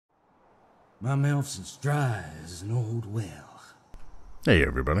My mouth's as dry as an old well. Hey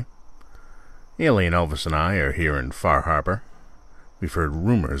everybody. Alien Elvis and I are here in Far Harbor. We've heard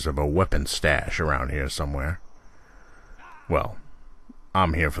rumors of a weapon stash around here somewhere. Well,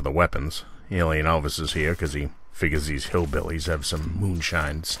 I'm here for the weapons. Alien Elvis is here because he figures these hillbillies have some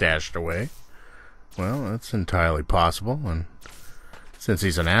moonshine stashed away. Well, that's entirely possible, and since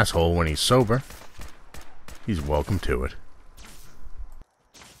he's an asshole when he's sober, he's welcome to it.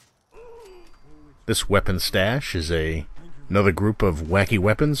 This weapon stash is another group of wacky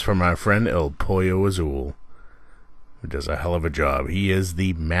weapons from our friend ElPolloAzul, who does a hell of a job. He is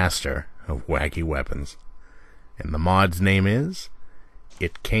the master of wacky weapons. And the mod's name is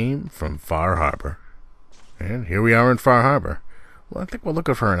It Came from Far Harbor. And here we are in Far Harbor. Well, I think we're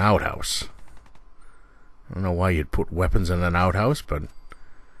looking for an outhouse. I don't know why you'd put weapons in an outhouse, but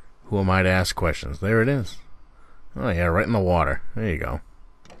who am I to ask questions? There it is. Oh yeah, right in the water. There you go.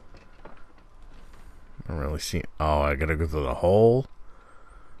 I don't really see... Oh, I gotta go through the hole?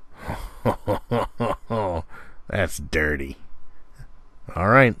 That's dirty.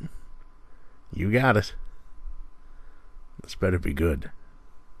 Alright. You got it. This better be good.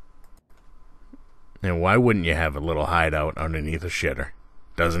 And why wouldn't you have a little hideout underneath a shitter?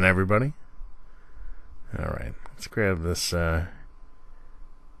 Doesn't everybody? Alright. Let's grab this head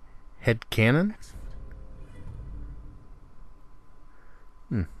cannon.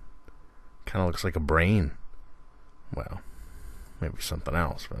 Kind of looks like a brain. Well, maybe something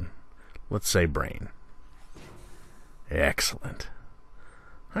else, but let's say brain. Excellent.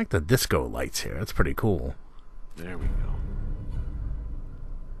 I like the disco lights here. That's pretty cool. There we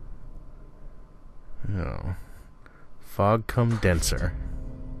go. Oh. Fog come denser.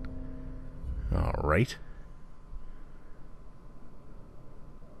 Alright.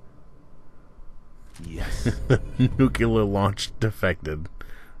 Yes. Nuclear launch defected.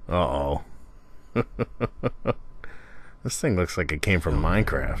 Uh-oh. This thing looks like it came from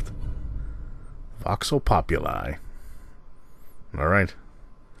Minecraft. Voxel populi. Alright.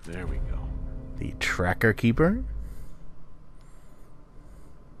 There we go. The tracker keeper.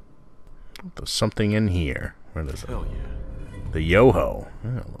 There's something in here. What is it? Hell yeah. The yo-ho. Oh,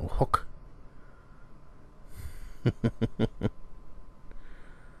 a little hook.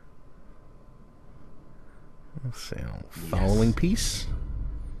 Let's see. Fowling piece.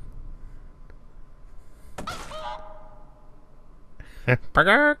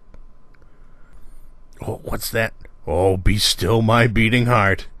 Oh, what's that? Oh, be still my beating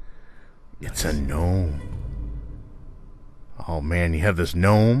heart. It's a gnome. Oh man, you have this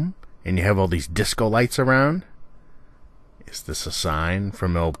gnome, and you have all these disco lights around? Is this a sign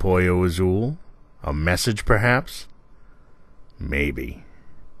from ElPolloAzul? A message, perhaps? Maybe.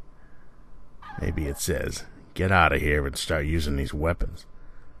 Maybe it says, get out of here and start using these weapons.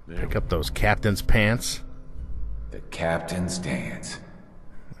 Pick up those captain's pants. The captain's dance.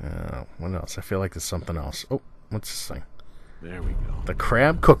 What else? I feel like there's something else. Oh, what's this thing? There we go. The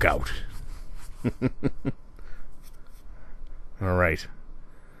crab cookout. Alright.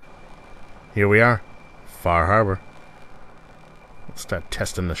 Here we are. Far Harbor. Let's start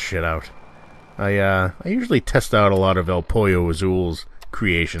testing this shit out. I usually test out a lot of ElPolloAzul's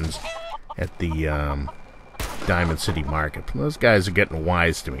creations at the Diamond City Market. Those guys are getting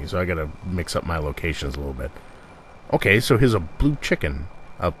wise to me, so I gotta mix up my locations a little bit. Okay, so here's a blue chicken.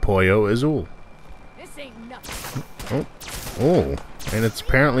 ElPolloAzul. This ain't nothing. Oh, and it's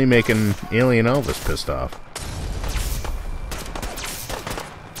apparently making Alien Elvis pissed off.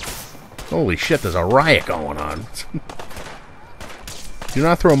 Holy shit, there's a riot going on. Do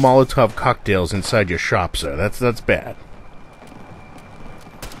not throw Molotov cocktails inside your shop, sir. That's bad.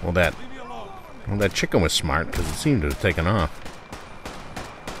 Well, that chicken was smart, because it seemed to have taken off.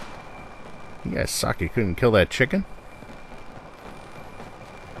 You guys suck. You couldn't kill that chicken?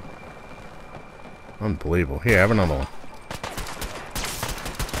 Unbelievable. Here, have another one.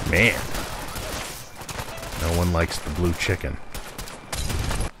 Man. No one likes the blue chicken.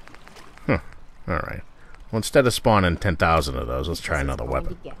 Huh. Alright. Well, instead of spawning 10,000 of those, let's try another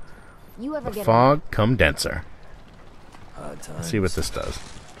weapon. The fog come denser. Let's see what this does.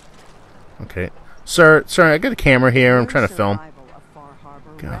 Okay. Sir, I got a camera here. I'm trying to film.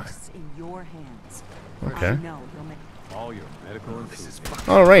 God. Okay.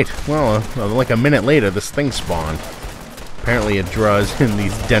 Alright, well, like a minute later, this thing spawned. Apparently it draws in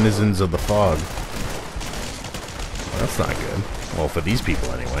these denizens of the fog. Well, that's not good. Well, for these people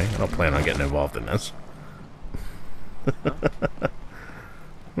anyway. I don't plan on getting involved in this.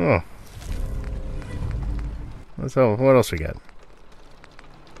 Oh. So, what else we got?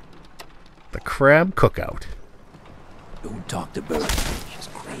 The crab cookout. Don't talk to Bird. She's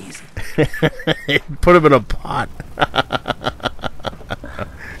crazy. Put him in a pot.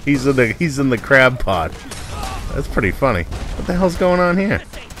 He's in the crab pot. That's pretty funny. What the hell's going on here?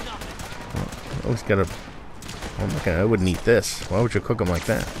 Oh, he's got a... Oh my god, I wouldn't eat this. Why would you cook him like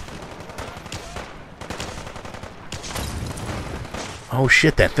that? Oh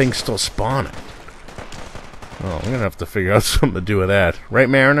shit, that thing's still spawning. Oh, I'm gonna have to figure out something to do with that. Right,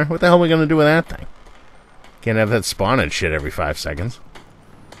 Mariner? What the hell are we gonna do with that thing? Can't have that spawning shit every 5 seconds.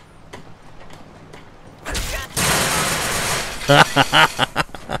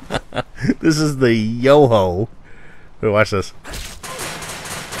 This is the yo-ho. Wait, watch this.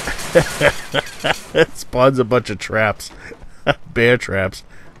 It spawns a bunch of traps. Bear traps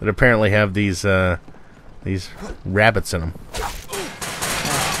that apparently have these rabbits in them.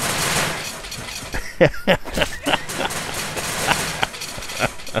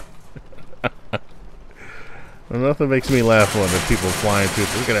 Well, nothing makes me laugh more than people flying through.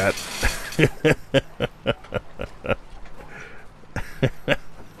 Look at that.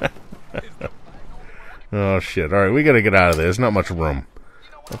 Oh shit. Alright, we gotta get out of there. There's not much room.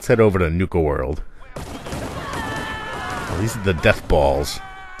 Let's head over to Nuka World. Oh, these are the death balls.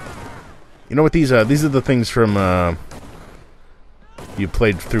 You know what these are? These are the things from, you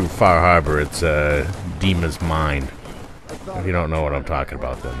played through Far Harbor. It's, Demon's Mind. If you don't know what I'm talking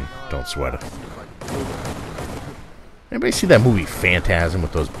about, then don't sweat it. Anybody see that movie Phantasm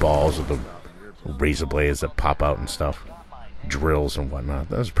with those balls with the razor blades that pop out and stuff? Drills and whatnot.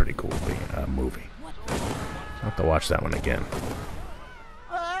 That was a pretty cool movie. I'll have to watch that one again.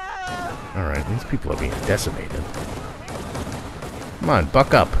 Alright, these people are being decimated. Come on,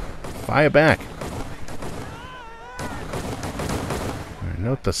 buck up. Fire back. Alright,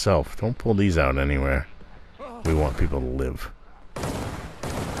 note to self. Don't pull these out anywhere. We want people to live.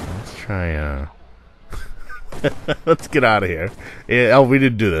 Let's try, let's get out of here. Yeah, we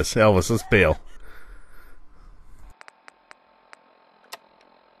didn't do this. Elvis, let's bail.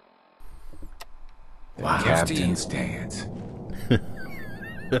 Wow. Captain stands.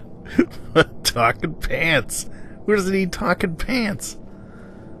 Talking pants. Who doesn't need talking pants?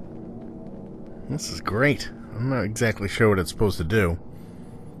 This is great. I'm not exactly sure what it's supposed to do.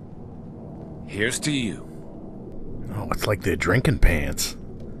 Here's to you. Oh, it's like they're drinking pants.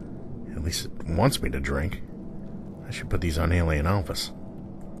 At least it wants me to drink. I should put these on Alien Elvis.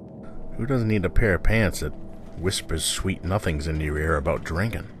 Who doesn't need a pair of pants that whispers sweet nothings into your ear about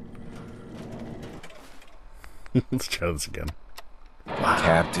drinking? Let's try this again.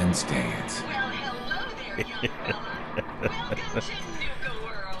 Captain stands.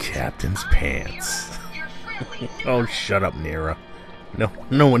 Captain's pants. Oh, shut up, Nera.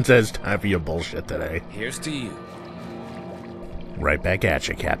 No one says time for your bullshit today. Here's to you. Right back at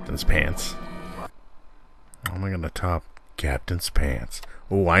you, Captain's pants. How am I gonna top Captain's pants?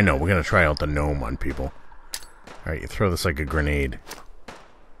 Oh, I know. We're gonna try out the gnome on people. Alright, you throw this like a grenade.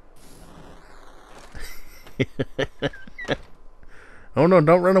 Oh no,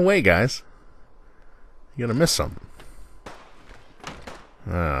 don't run away, guys. You're gonna miss something.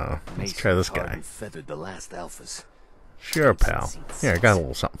 Oh, let's try this guy. Feathered the last alphas. Sure, pal. Here, I got a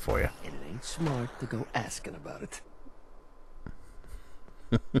little something for you. And it ain't smart to go asking about it.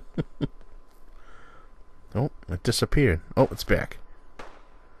 Oh, it disappeared. Oh, it's back.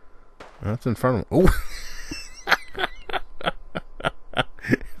 Oh, it's in front of him. Oh!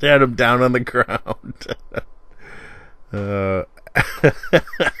 They had him down on the ground.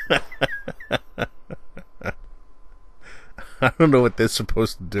 I don't know what they're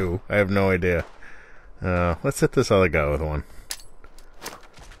supposed to do. I have no idea. Let's hit this other guy with one.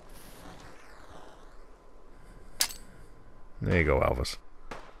 There you go, Elvis.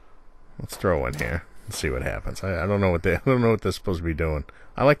 Let's throw one here. Let's see what happens. I don't know what they're supposed to be doing.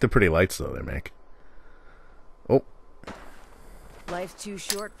 I like the pretty lights though they make. Oh. Life's too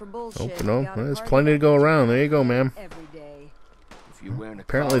short for bullshit. Oh no, there's plenty to go around. There you go, ma'am. Every day.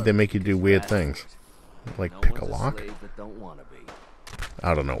 Apparently they make you do weird things. Like pick a lock?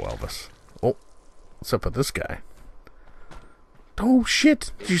 I don't know, Elvis. Oh, what's up with this guy? Oh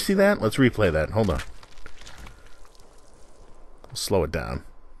shit! Did you see that? Let's replay that. Hold on. Slow it down.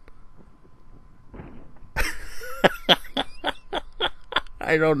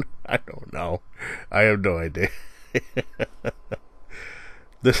 I don't know. I have no idea.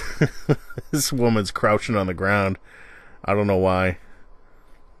 This woman's crouching on the ground. I don't know why.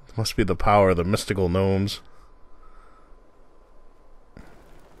 It must be the power of the mystical gnomes.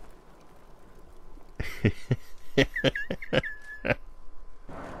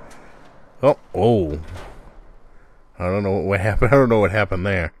 Oh. I don't know what happened. I don't know what happened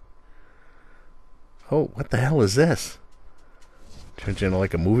there. Oh, what the hell is this? Turns into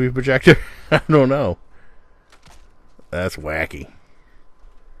like a movie projector? I don't know. That's wacky.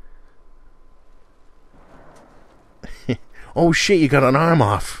 Oh shit, you got an arm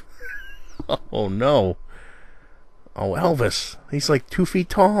off. Oh no. Oh, Elvis. He's like 2 feet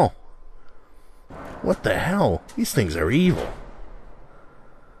tall. What the hell? These things are evil.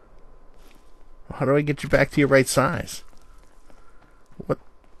 How do I get you back to your right size? What?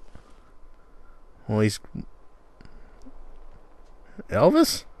 Well, he's...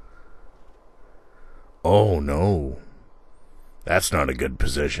 Elvis? Oh, no. That's not a good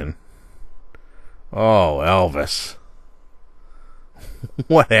position. Oh, Elvis.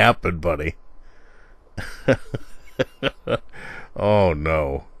 What happened, buddy? Oh,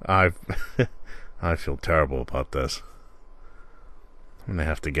 no. I feel terrible about this. I'm gonna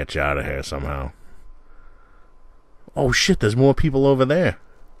have to get you out of here somehow. Oh, shit, there's more people over there.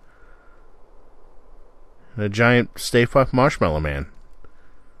 A giant Stay Puft Marshmallow Man.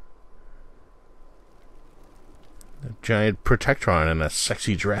 A giant Protectron in a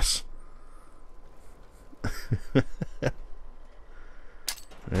sexy dress.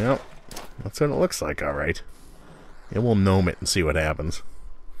 Yep, that's what it looks like, alright. And we'll gnome it and see what happens.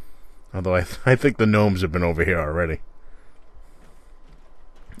 Although I think the gnomes have been over here already.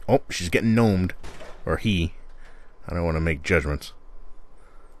 Oh, she's getting gnomed. Or he. I don't want to make judgments.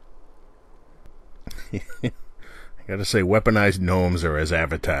 I gotta say, weaponized gnomes are as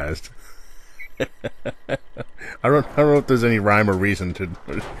advertised. I don't know if there's any rhyme or reason to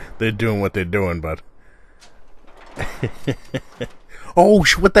they're doing what they're doing, but oh,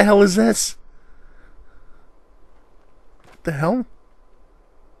 what the hell is this? What the hell?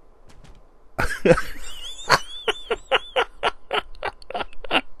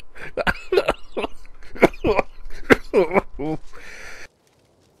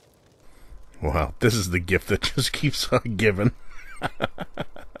 Wow, this is the gift that just keeps on giving.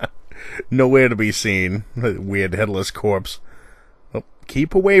 Nowhere to be seen. Weird headless corpse. Oh,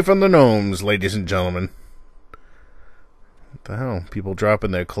 keep away from the gnomes, ladies and gentlemen. What the hell? People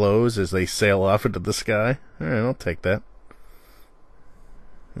dropping their clothes as they sail off into the sky? Alright, I'll take that.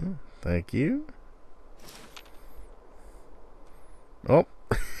 Oh, thank you. Oh.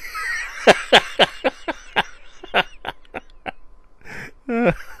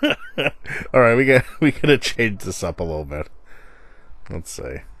 Alright, we gotta change this up a little bit. Let's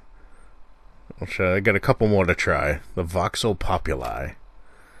see. I got a couple more to try. The Voxel Populi.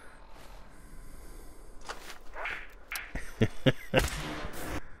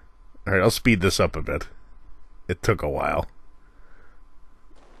 Alright, I'll speed this up a bit. It took a while.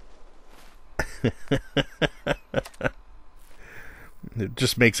 It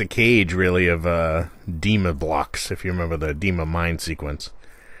just makes a cage, really, of Dima blocks, if you remember the Dima mine sequence.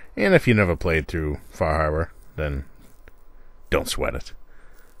 And if you never played through Far Harbor, then don't sweat it.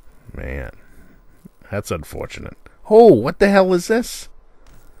 Man, that's unfortunate. Oh, what the hell is this?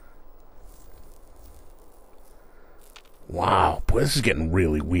 Wow, boy, this is getting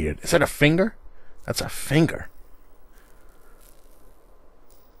really weird. Is that a finger? That's a finger.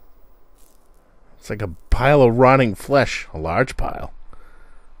 It's like a pile of rotting flesh. A large pile.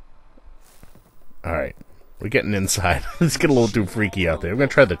 Alright. We're getting inside. It's getting a little too freaky out there. We're going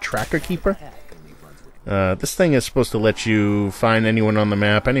to try the Tracker Keeper. This thing is supposed to let you find anyone on the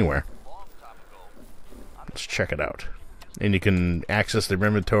map anywhere. Let's check it out. And you can access their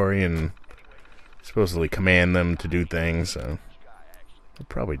inventory and supposedly command them to do things. So we're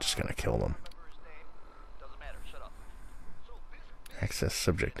probably just going to kill them. Access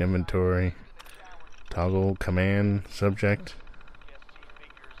subject inventory. Toggle command subject.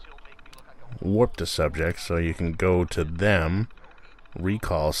 Warp to subject so you can go to them.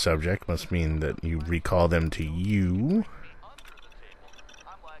 Recall subject must mean that you recall them to you.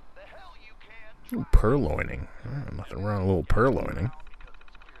 Ooh, purloining. Oh, nothing wrong with a little purloining.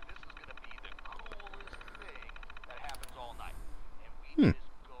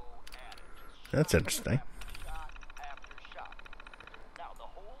 That's interesting.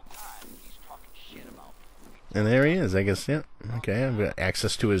 And there he is, I guess, yeah. Okay, I've got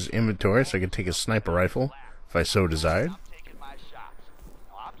access to his inventory, so I can take his sniper rifle, if I so desired.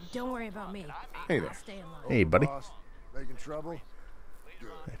 Don't worry about me. Hey there. I'll stay in line. Hey, buddy. Making trouble?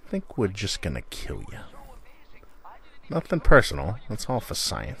 I think we're just gonna kill you. Nothing personal, that's all for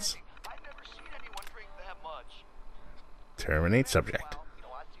science. Terminate subject.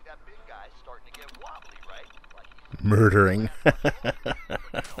 Murdering.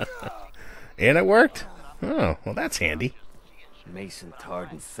 And it worked? Oh, well that's handy. Mason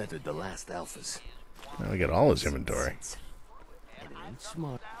tarred and feathered the last alphas. Now we got all his inventory. It ain't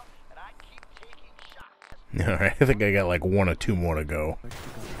smart. Alright, I think I got like 1 or 2 more to go.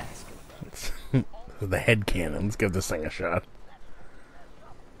 The head cannon. Let's give this thing a shot.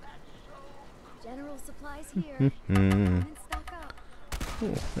 General supplies here. Come and stock up.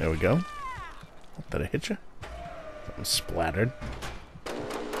 Ooh, there we go. Did I hit you? Something splattered.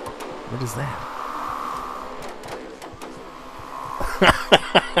 What is that?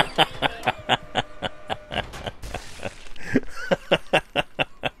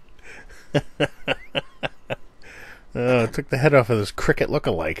 Oh, it took the head off of this cricket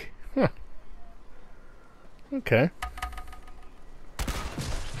look-alike. Huh. Okay.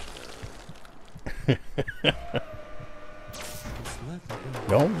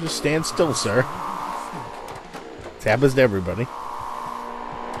 Don't just stand still, sir. It happens to everybody.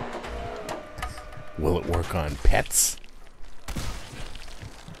 Will it work on pets?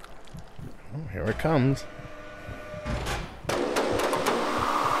 Oh, here it comes.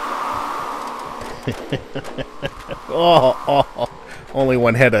 oh, only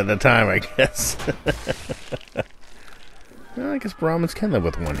one head at a time, I guess. Well, I guess Brahmins can live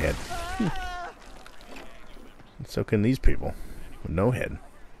with one head. So can these people with no head.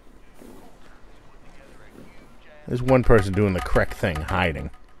 There's one person doing the correct thing,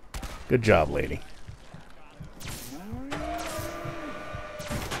 hiding. Good job, lady.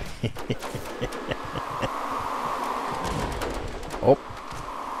 Oh.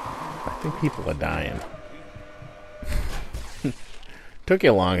 I think people are dying. Took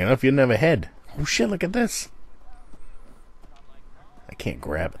you long enough, you didn't have a head. Oh shit, look at this. I can't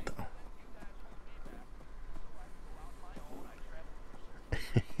grab it though.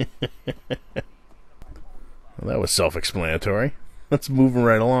 Well, that was self-explanatory. Let's move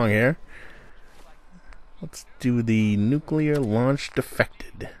right along here. Let's do the nuclear launch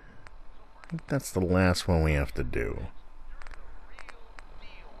defected. I think that's the last one we have to do.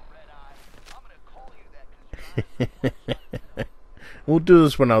 We'll do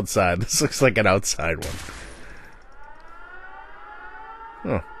this one outside. This looks like an outside one.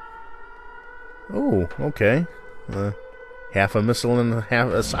 Oh. Oh, okay. Half a missile and half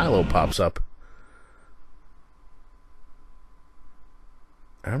a silo pops up.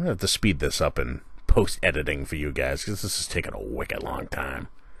 I'm gonna have to speed this up in post-editing for you guys, because this is taking a wicked long time.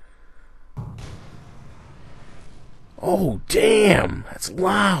 Oh, damn! That's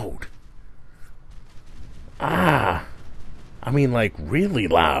loud! Ah! I mean, like, really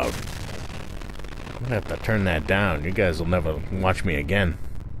loud. I'm gonna have to turn that down. You guys will never watch me again.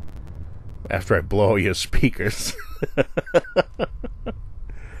 After I blow your speakers.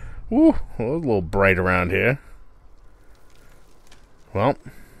 Woo! A little bright around here. Well,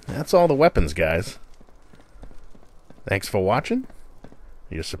 that's all the weapons, guys. Thanks for watching.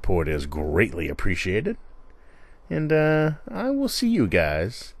 Your support is greatly appreciated. And, I will see you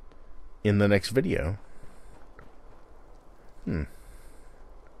guys in the next video.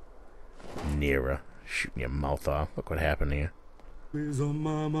 Nera, shooting your mouth off. Look what happened here. Always on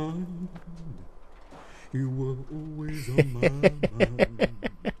my mind. You were always on my mind.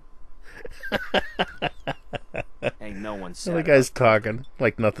 Ain't no one The said other guy's talking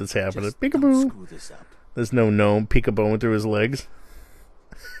like nothing's happening. Just don't Peekaboo. screw this up. There's no gnome peekabooing through his legs.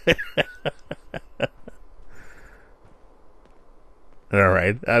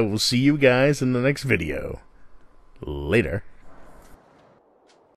 Alright, I will see you guys in the next video. Later.